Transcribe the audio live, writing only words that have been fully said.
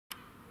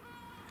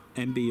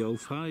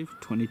MB05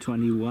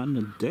 2021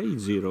 and day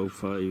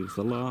 05,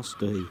 the last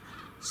day,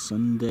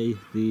 Sunday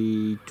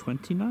the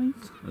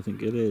 29th, I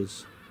think it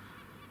is.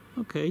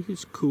 Okay,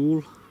 it's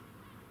cool,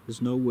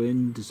 there's no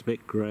wind, it's a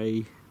bit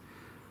grey,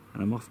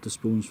 and I'm off to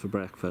Spoons for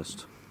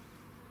breakfast.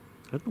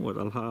 I don't know what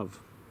I'll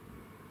have,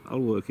 I'll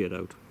work it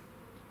out.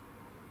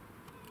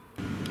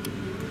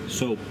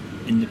 So,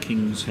 in the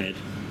King's Head,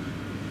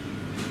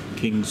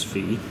 King's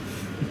Fee,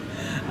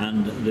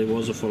 and there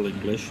was a full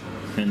English,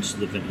 hence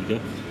the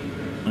vinegar.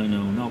 I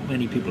know, not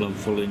many people have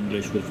full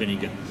English with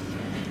vinegar.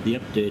 The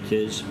update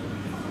is,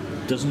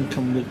 it doesn't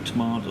come with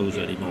tomatoes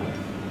anymore.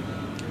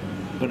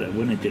 But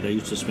when it did, I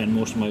used to spend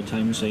most of my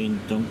time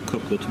saying, don't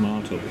cook the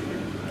tomato,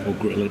 or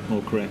grill it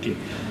more correctly.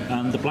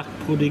 And the black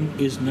pudding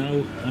is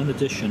now an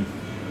addition.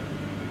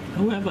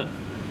 However,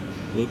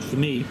 works for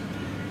me,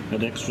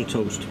 had extra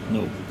toast.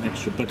 No,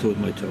 extra butter with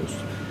my toast.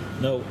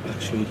 No,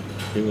 actually,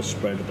 it was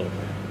spreadable.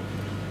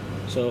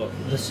 So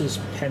this is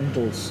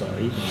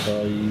Pendleside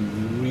by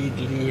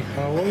Reedley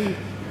Howell,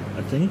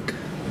 I think.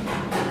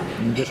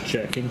 I'm just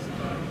checking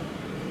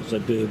as I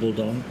burbled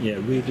on. Yeah,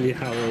 Reedley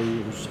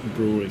Howell's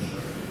Brewing.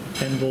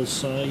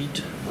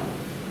 Pendleside,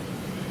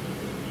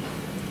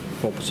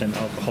 4%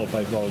 alcohol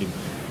by volume.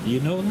 You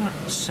know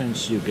that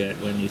sense you get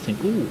when you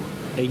think, ooh,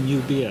 a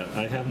new beer,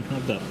 I haven't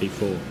had that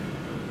before.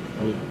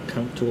 I'll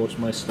count towards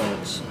my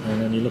stats,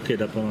 and then you look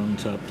it up on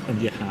tap,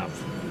 and you have.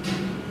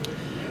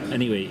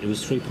 Anyway, it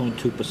was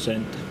 3.2%,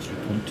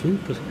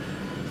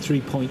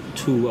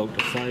 3.2 out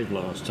of 5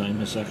 last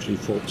time. It's actually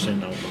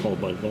 4% alcohol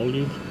by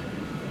volume,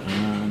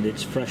 and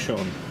it's fresh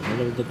on.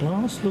 Although the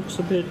glass looks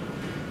a bit,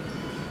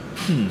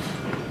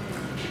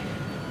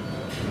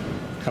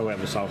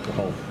 However, it's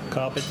alcohol.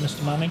 Carpet,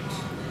 Mr. Manning?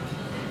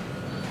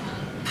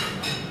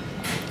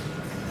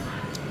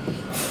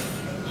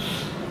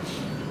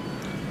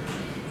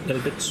 A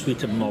little bit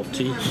sweet and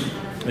malty.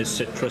 There's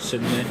citrus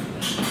in there.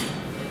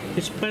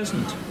 It's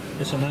pleasant.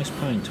 It's a nice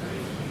pint.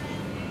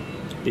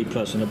 B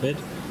plus and a bit.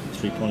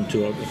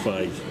 3.2 out of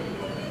 5.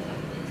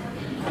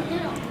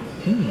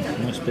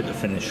 Nice bit of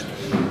finish.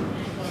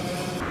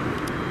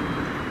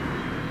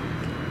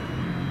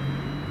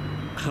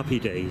 Happy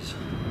days.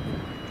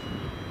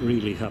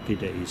 Really happy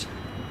days.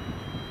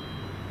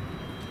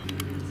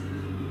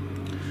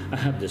 I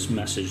had this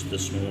message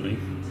this morning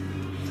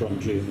from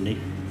Germany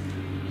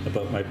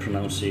about my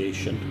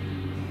pronunciation.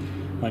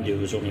 Mind you,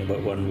 it was only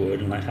about one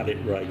word and I had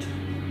it right.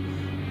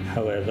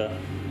 However,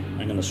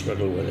 I'm going to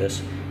struggle with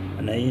this.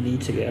 An A and E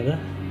together,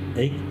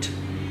 8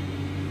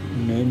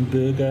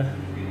 Nürnberger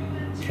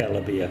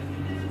Kellerbier.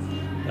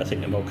 I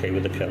think I'm okay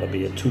with the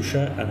Kellerbier.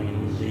 Tusha and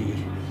in the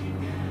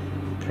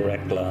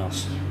correct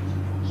glass.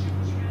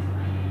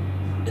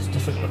 It's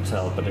difficult to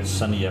tell, but it's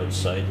sunny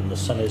outside and the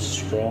sun is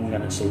strong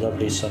and it's a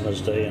lovely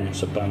summer's day and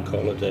it's a bank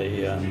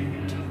holiday,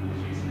 and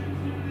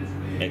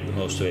make the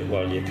most of it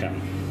while you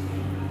can.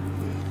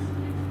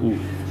 Ooh.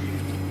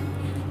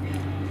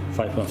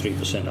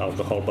 5.3%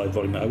 alcohol by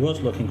volume. I was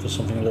looking for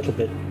something a little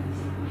bit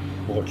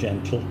more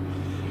gentle.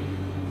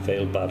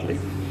 Failed badly.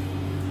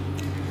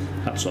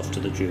 Hats off to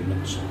the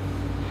Germans.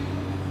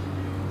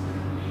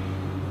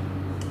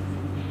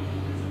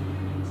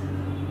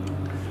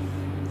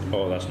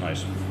 Oh, that's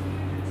nice.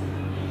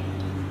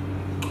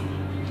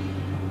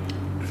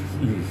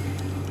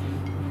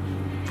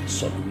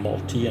 Sort of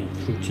malty and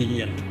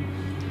fruity and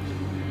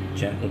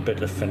gentle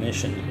bit of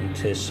finish, and you can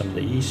taste some of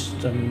the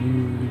yeast,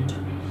 and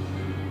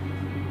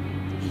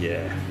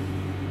yeah,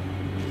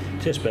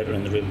 tastes better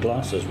in the real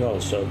glass as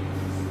well, so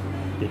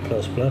B++.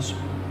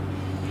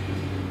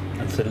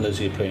 And Thin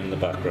Lizzy playing in the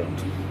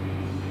background.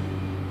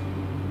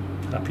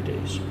 Happy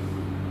days.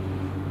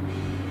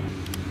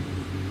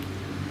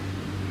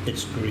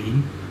 It's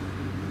green.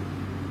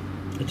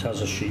 It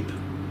has a sheep.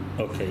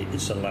 Okay,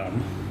 it's a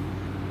lamb.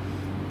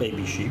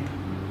 Baby sheep.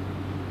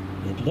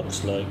 It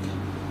looks like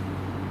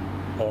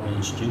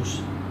orange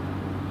juice.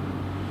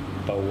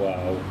 Oh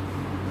wow.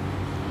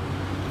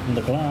 And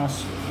the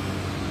glass,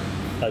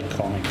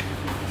 iconic.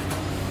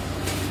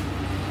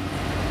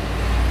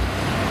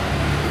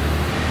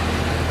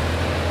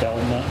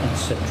 Delma and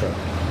Citra.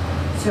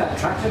 See that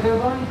tractor go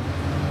by?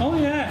 Oh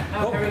yeah.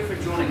 How Hereford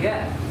do you want to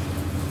get?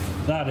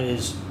 That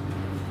is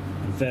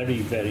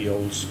very, very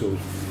old school.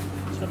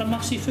 Is that a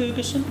Massey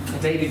Ferguson? A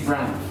David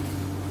Brown.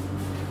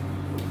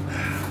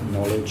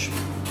 Knowledge.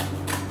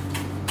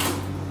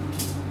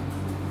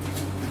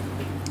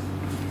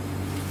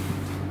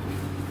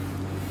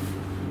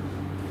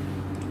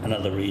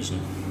 Another reason.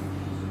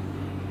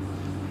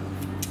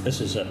 This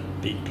is a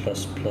B++,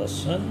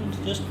 and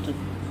just a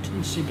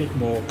teensy bit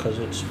more because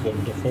it's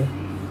wonderful.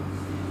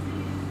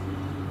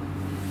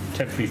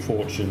 Temporary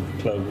Fortune,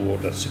 Cloud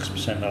Water,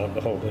 6%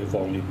 alcohol by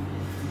volume.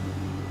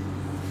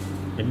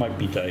 It might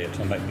be diet,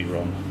 I might be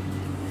wrong.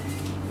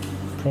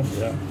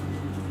 Probably am.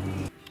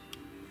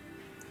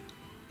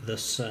 The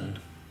sun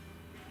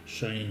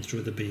shining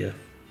through the beer.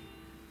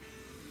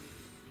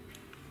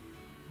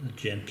 A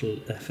gentle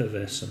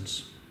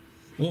effervescence.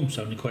 Oh, I'm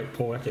sounding quite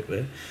poetic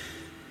there.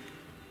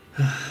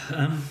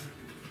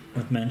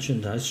 I've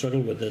mentioned I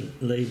struggle with the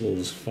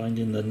labels,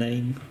 finding the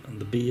name and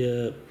the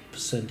beer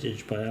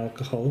percentage by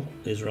alcohol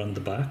is around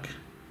the back.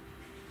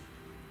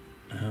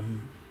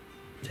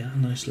 They are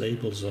nice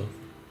labels though,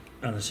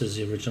 and it says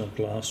the original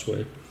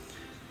glassware.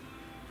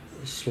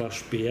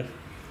 Slash beer,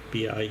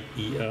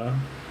 B-I-E-R,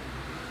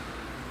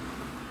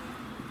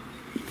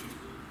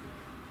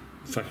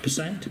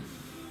 5%.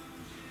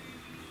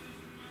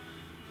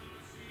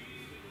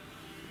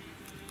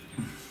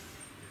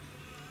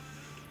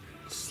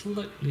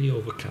 Slightly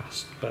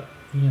overcast, but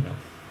you know,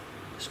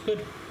 it's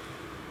good.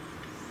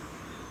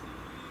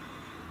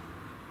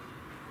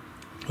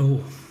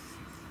 Oh,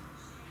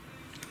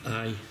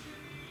 I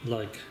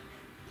like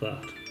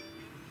that.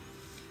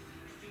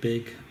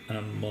 Big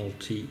and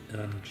malty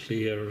and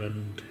clear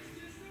and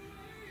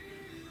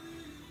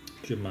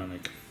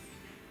Germanic.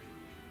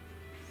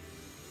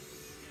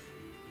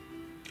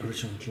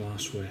 Original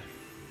glassware.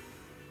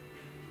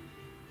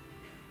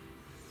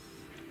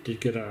 Did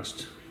get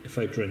asked if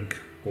I drink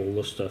all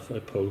the stuff I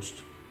post.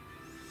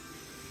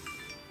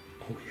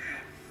 Oh yeah.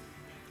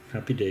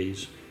 Happy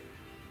days.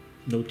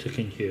 No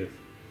ticking here,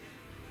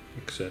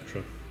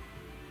 etc.